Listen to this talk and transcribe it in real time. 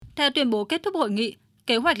Theo tuyên bố kết thúc hội nghị,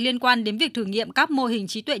 kế hoạch liên quan đến việc thử nghiệm các mô hình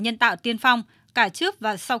trí tuệ nhân tạo tiên phong cả trước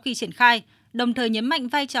và sau khi triển khai, đồng thời nhấn mạnh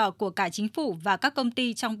vai trò của cả chính phủ và các công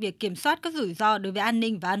ty trong việc kiểm soát các rủi ro đối với an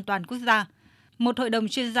ninh và an toàn quốc gia. Một hội đồng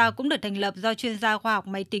chuyên gia cũng được thành lập do chuyên gia khoa học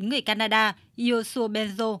máy tính người Canada Yoshua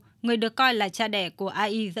Benzo, người được coi là cha đẻ của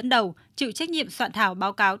AI dẫn đầu, chịu trách nhiệm soạn thảo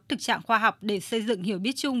báo cáo thực trạng khoa học để xây dựng hiểu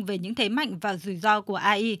biết chung về những thế mạnh và rủi ro của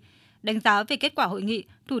AI. Đánh giá về kết quả hội nghị,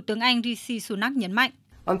 Thủ tướng Anh Rishi Sunak nhấn mạnh.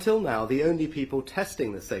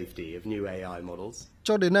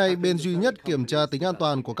 Cho đến nay, bên duy nhất kiểm tra tính an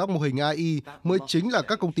toàn của các mô hình AI mới chính là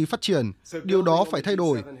các công ty phát triển. Điều đó phải thay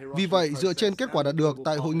đổi. Vì vậy, dựa trên kết quả đạt được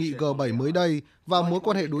tại hội nghị G7 mới đây và mối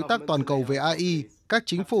quan hệ đối tác toàn cầu về AI, các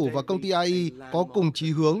chính phủ và công ty AI có cùng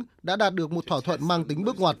chí hướng đã đạt được một thỏa thuận mang tính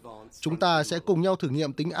bước ngoặt. Chúng ta sẽ cùng nhau thử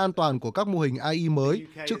nghiệm tính an toàn của các mô hình AI mới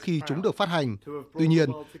trước khi chúng được phát hành. Tuy nhiên,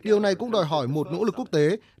 điều này cũng đòi hỏi một nỗ lực quốc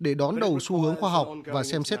tế để đón đầu xu hướng khoa học và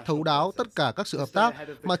xem xét thấu đáo tất cả các sự hợp tác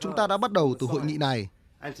mà chúng ta đã bắt đầu từ hội nghị này.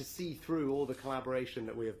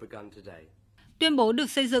 Tuyên bố được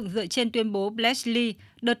xây dựng dựa trên tuyên bố Bletchley,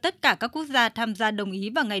 được tất cả các quốc gia tham gia đồng ý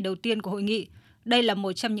vào ngày đầu tiên của hội nghị. Đây là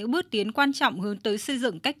một trong những bước tiến quan trọng hướng tới xây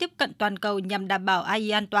dựng cách tiếp cận toàn cầu nhằm đảm bảo AI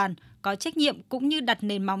an toàn, có trách nhiệm cũng như đặt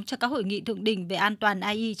nền móng cho các hội nghị thượng đỉnh về an toàn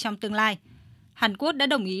AI trong tương lai. Hàn Quốc đã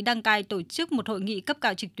đồng ý đăng cai tổ chức một hội nghị cấp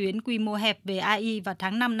cao trực tuyến quy mô hẹp về AI vào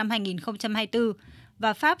tháng 5 năm 2024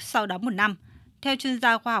 và Pháp sau đó một năm. Theo chuyên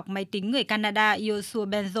gia khoa học máy tính người Canada Yoshua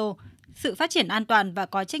Benzo, sự phát triển an toàn và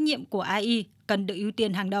có trách nhiệm của AI cần được ưu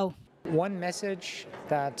tiên hàng đầu.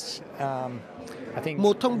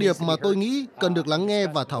 Một thông điệp mà tôi nghĩ cần được lắng nghe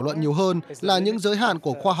và thảo luận nhiều hơn là những giới hạn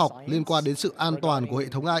của khoa học liên quan đến sự an toàn của hệ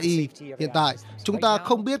thống AI. Hiện tại, chúng ta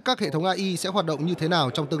không biết các hệ thống AI sẽ hoạt động như thế nào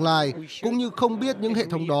trong tương lai, cũng như không biết những hệ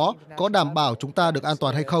thống đó có đảm bảo chúng ta được an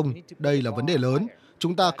toàn hay không. Đây là vấn đề lớn.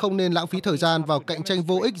 Chúng ta không nên lãng phí thời gian vào cạnh tranh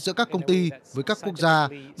vô ích giữa các công ty với các quốc gia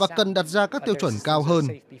và cần đặt ra các tiêu chuẩn cao hơn.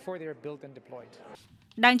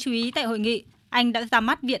 Đáng chú ý tại hội nghị, Anh đã ra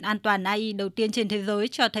mắt Viện An toàn AI đầu tiên trên thế giới,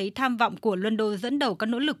 cho thấy tham vọng của London dẫn đầu các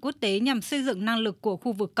nỗ lực quốc tế nhằm xây dựng năng lực của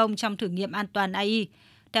khu vực công trong thử nghiệm an toàn AI.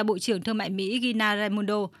 Theo Bộ trưởng Thương mại Mỹ Gina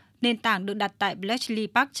Raimondo, nền tảng được đặt tại Bletchley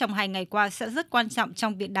Park trong 2 ngày qua sẽ rất quan trọng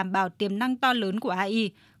trong việc đảm bảo tiềm năng to lớn của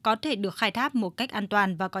AI có thể được khai thác một cách an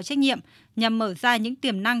toàn và có trách nhiệm, nhằm mở ra những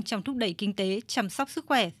tiềm năng trong thúc đẩy kinh tế, chăm sóc sức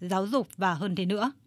khỏe, giáo dục và hơn thế nữa.